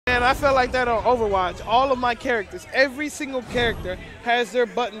man, I felt like that on Overwatch. All of my characters, every single character has their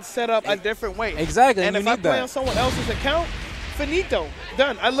buttons set up a different way. Exactly, and if I play on someone else's account, finito,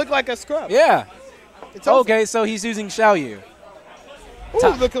 done. I look like a scrub. Yeah. It's over. Okay, so he's using Xiaoyu.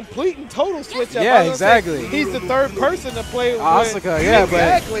 Ooh, the complete and total switch up. Yeah, exactly. He's the third person to play with. Asuka, yeah,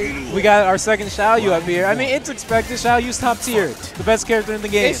 exactly. But we got our second Xiaoyu up here. I mean, it's expected. Xiaoyu's top tier. The best character in the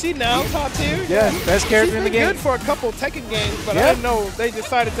game. Is she now top tier? Yeah, best character in the game. She's been good for a couple Tekken games, but I didn't know they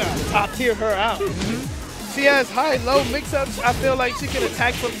decided to top tier her out. She has high-low mix-ups. I feel like she can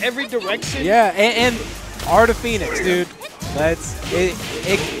attack from every direction. Yeah, and Art of Phoenix, dude. That's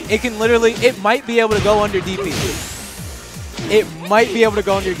it can literally, it might be able to go under DP. It might be able to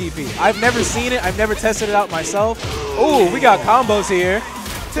go under DP. I've never seen it. I've never tested it out myself. Ooh, we got combos here.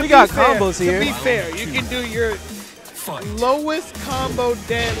 To be fair, you can do your lowest combo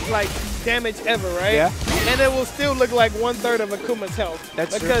damage ever, right? Yeah. And it will still look like 1/3 of Akuma's health.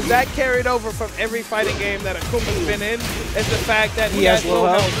 That's true. Because that carried over from every fighting game that Akuma's been in is the fact that he has low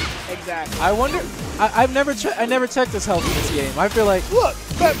health. Exactly. I wonder. I never checked his health in this game. I feel like look,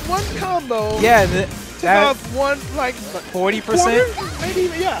 that one combo. Yeah. Took off one 40%. Maybe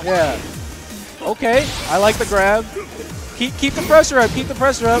even, yeah. Yeah. Okay. I like the grab. Keep the pressure up. Keep the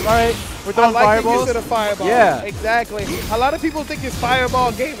pressure up. All right. We're throwing fireballs. The fireball. Yeah. Exactly. A lot of people think his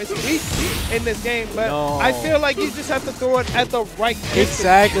fireball game is weak in this game, but no. I feel like you just have to throw it at the right distance.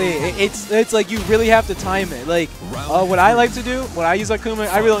 Exactly. It's like you really have to time it. Like what I like to do when I use Akuma,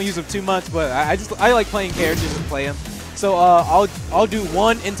 I really don't use him too much, but I like playing characters and play him. So I'll do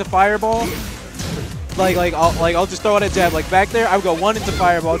one into fireball. I'll just throw it at jab. Like back there, I would go one into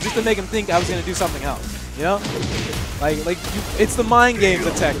fireball just to make him think I was gonna do something else. You know? It's the mind games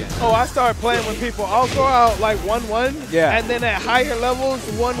of Tekken. Oh, I started playing with people. I'll throw out like 1-1. Yeah. And then at higher levels,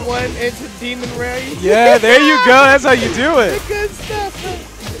 1-1 into Demon Ray. Yeah, there you go. That's how you do it. The good stuff.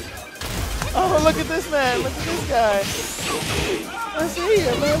 Oh, look at this man. Look at this guy. Let's see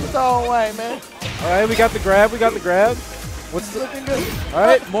here, man. It's all white, man. All right, we got the grab. We got the grab. What's looking good? All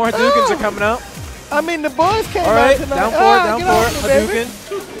right, more Hadoukens are coming out. I mean, the boys came all right, out tonight. down four, Hadouken.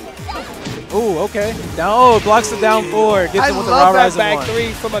 Ooh, okay. It blocks the down four. Gets him with the raw rising back one.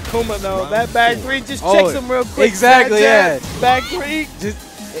 three from Akuma, though. That back three just checks him real quick. Exactly, yeah. Back three.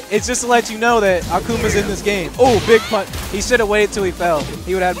 It's just to let you know that Akuma's in this game. Oh, big punch. He should have waited till he fell.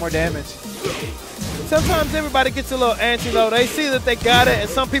 He would have had more damage. Sometimes everybody gets a little antsy, though. They see that they got it, and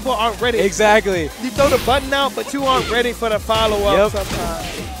some people aren't ready. Exactly. You throw the button out, but you aren't ready for the follow-up sometimes.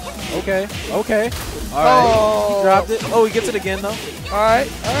 Okay. All right. He dropped it. Oh, he gets it again, though. All right.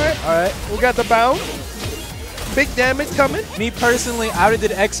 We got the bounce. Big damage coming. Me personally, I would have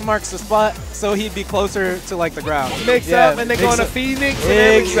did X marks the spot so he'd be closer to like the ground. Mix up and then go into Phoenix.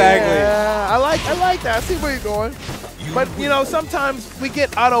 And exactly. Yeah, I like that. I see where you're going. But you know, sometimes we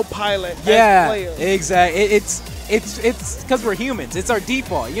get autopilot as players. Exactly. It's because we're humans. It's our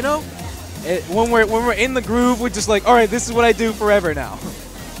default. You know, when we're in the groove, we're just like, all right, this is what I do forever now.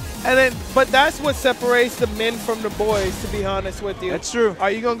 And then, but that's what separates the men from the boys, to be honest with you. That's true. Are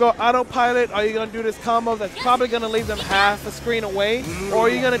you going to go autopilot? Are you going to do this combo that's probably going to leave them half a screen away? Or are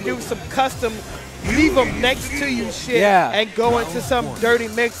you going to do some custom, leave them next to you shit and go into some dirty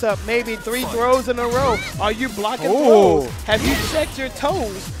mix-up, maybe 3 throws in a row? Are you blocking throws? Have you checked your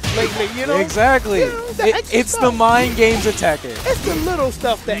toes lately, you know? Exactly. You know, it's the mind games of Tekken. It's the little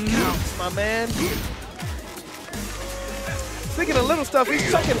stuff that counts, my man. Speaking of little stuff, he's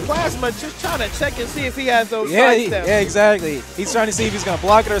checking plasma, just trying to check and see if he has those side steps. Yeah, exactly. He's trying to see if he's going to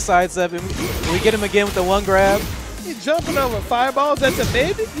block it or sidestep. And we get him again with the one grab. He's jumping over fireballs. That's a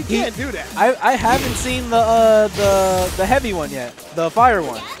mid? You can't do that. I haven't seen the heavy one yet. The fire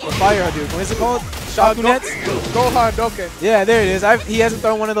one. The fire Hadouken. What is it called? Shakunets? Gohan Doken. Yeah, there it is. He hasn't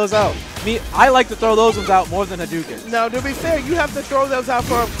thrown one of those out. I like to throw those ones out more than Hadouken. Now, to be fair, you have to throw those out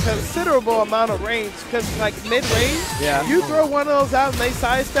for a considerable amount of range because, like, mid-range, you throw one of those out and they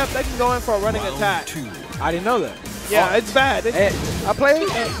sidestep, they can go in for a running attack. I didn't know that. Yeah, it's bad. I play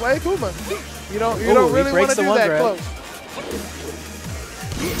Akuma. You don't really want to do that close.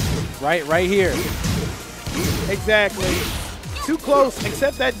 Right here. Exactly. Too close,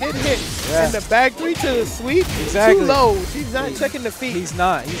 except that did hit. Yeah. And the back three to the sweep, exactly. Too low. He's not checking the feet. He's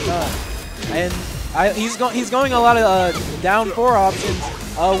not. And he's going a lot of down 4 options.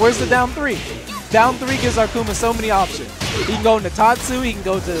 Where's the down 3? Down 3 gives Akuma so many options. He can go into Tatsu, he can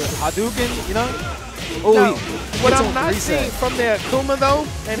go to Hadouken, you know? Oh, what I'm not seeing from the Akuma, though,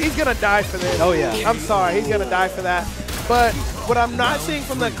 and he's going to die for this. Oh, yeah. I'm sorry, he's going to die for that. But what I'm not seeing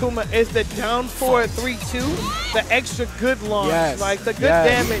from the Akuma is the down 4 3-2, the extra good launch, like the good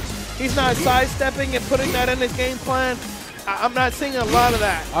damage. He's not sidestepping and putting that in his game plan. I'm not seeing a lot of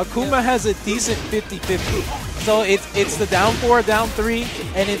that. Akuma has a decent 50-50. So it's the down 4, down 3,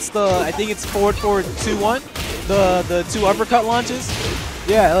 and it's the, I think it's forward 2-1, the 2 uppercut launches.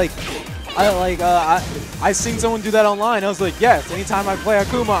 Yeah, like I seen someone do that online. I was like, yes, anytime I play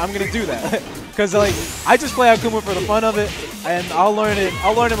Akuma, I'm gonna do that. Because like I just play Akuma for the fun of it, and I'll learn him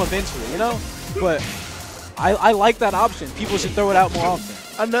eventually, you know. But I like that option. People should throw it out more often.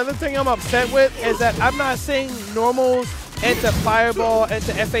 Another thing I'm upset with is that I'm not seeing normals into Fireball,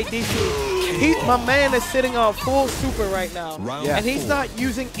 into FADC. My man is sitting on full super right now, and he's not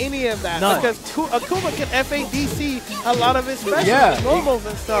using any of that because Akuma can FADC a lot of his specials, normals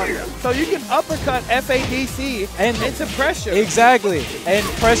and stuff. So you can uppercut FADC into pressure. Exactly, and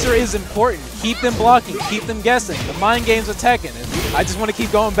pressure is important. Keep them blocking, keep them guessing. The mind games of Tekken. And I just want to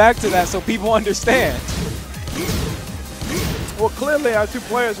keep going back to that so people understand. Well, clearly our 2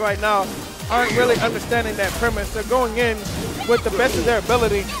 players right now aren't really understanding that premise. They're going in with the best of their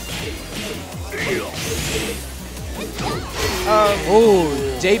ability.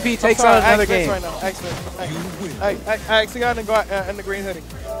 JP takes out another game. Right now. I actually got to go in the green hoodie.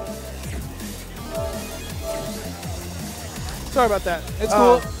 Sorry about that. It's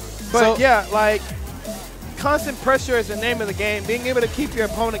cool. But yeah, like constant pressure is the name of the game. Being able to keep your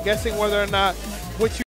opponent guessing whether or not what you